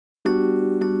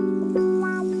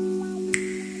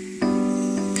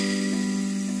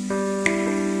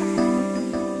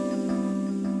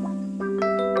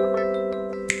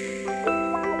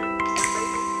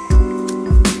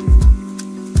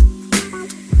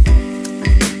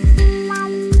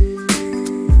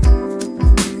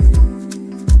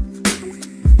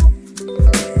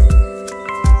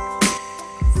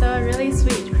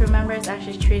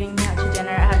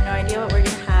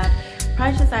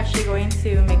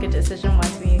decision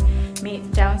once we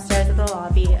meet downstairs at the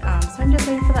lobby. So I'm just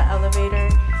waiting for the elevator.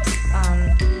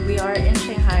 We are in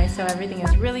Shanghai, so everything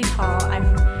is really tall. I'm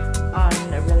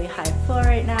on a really high floor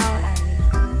right now,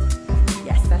 and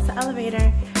yes, that's the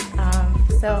elevator.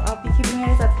 So I'll be keeping you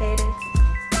guys updated.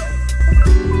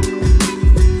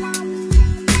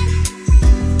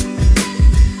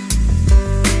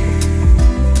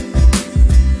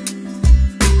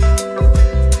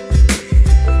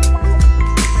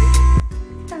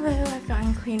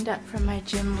 Cleaned up from my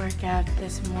gym workout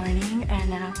this morning, and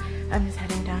now I'm just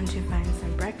heading down to find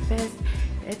some breakfast.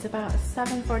 It's about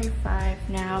 7:45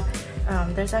 now.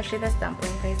 There's actually this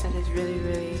dumpling place that is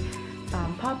really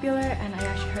popular, and I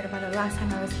actually heard about it last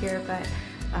time I was here, but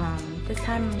this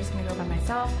time I'm just gonna go by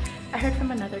myself. I heard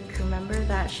from another crew member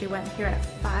that she went here at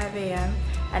 5 a.m.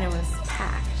 and it was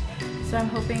packed. So I'm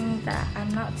hoping that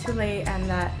I'm not too late, and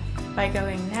that by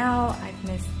going now I've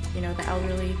missed, you know, the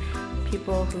elderly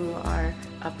people who are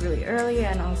up really early,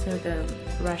 and also the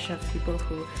rush of people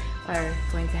who are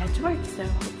going to head to work. So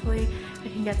hopefully I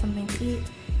can get something to eat,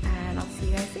 and I'll see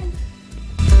you guys soon.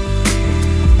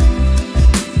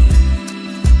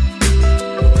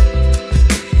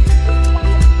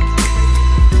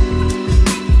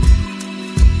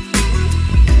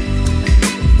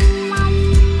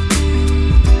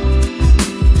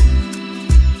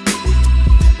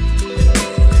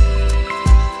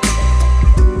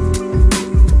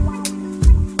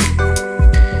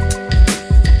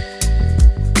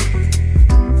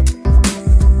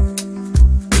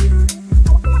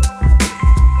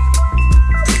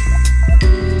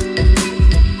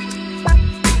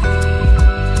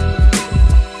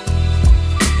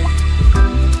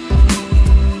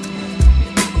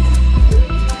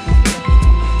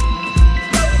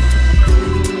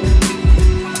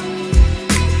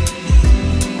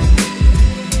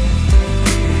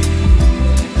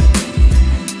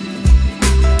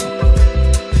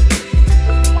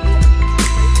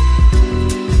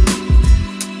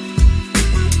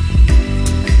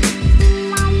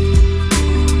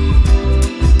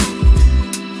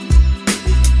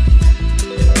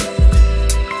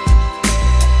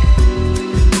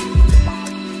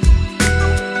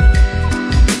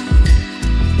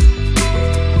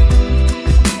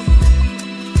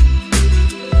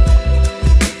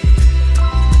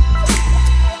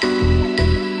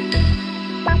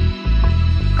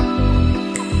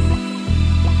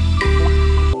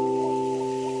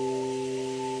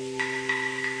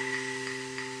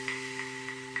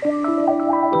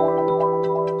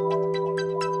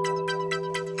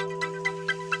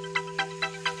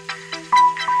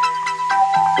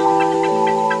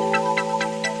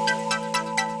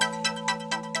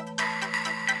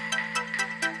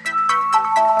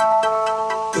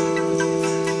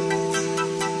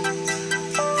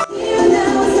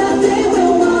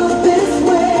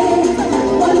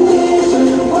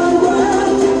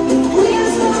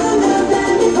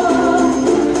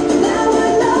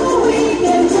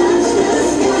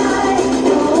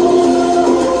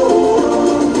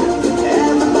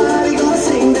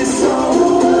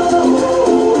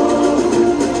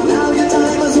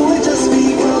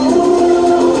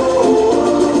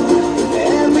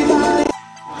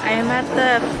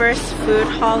 First food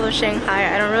hall of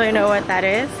Shanghai. I don't really know what that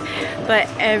is, but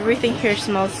everything here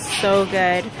smells so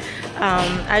good.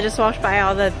 I just walked by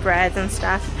all the breads and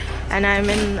stuff, and I'm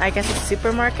in, I guess, a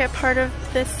supermarket part of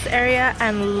this area,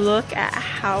 and look at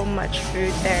how much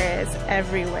food there is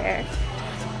everywhere.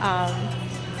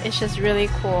 It's just really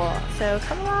cool, so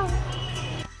come along.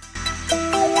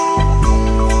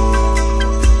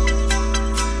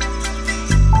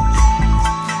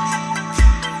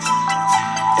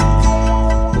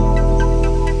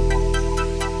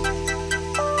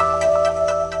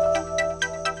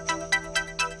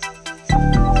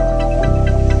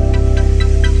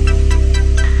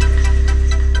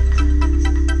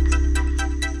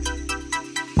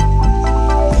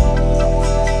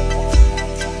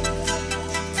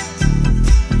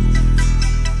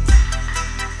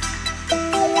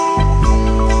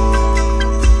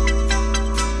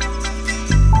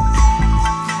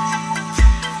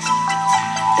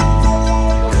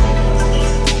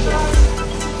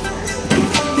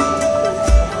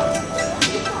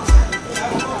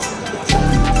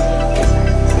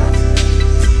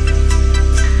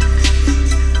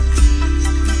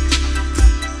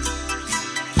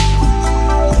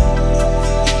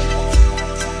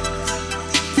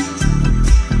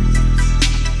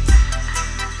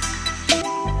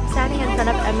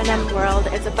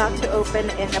 It's about to open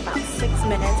in about 6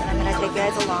 minutes, and I'm gonna take you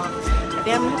guys along. I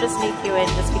think I'm gonna just sneak you in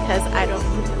just because I don't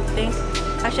think,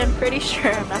 actually I'm pretty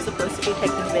sure I'm not supposed to be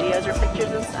taking videos or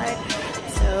pictures inside.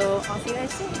 So I'll see you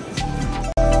guys soon.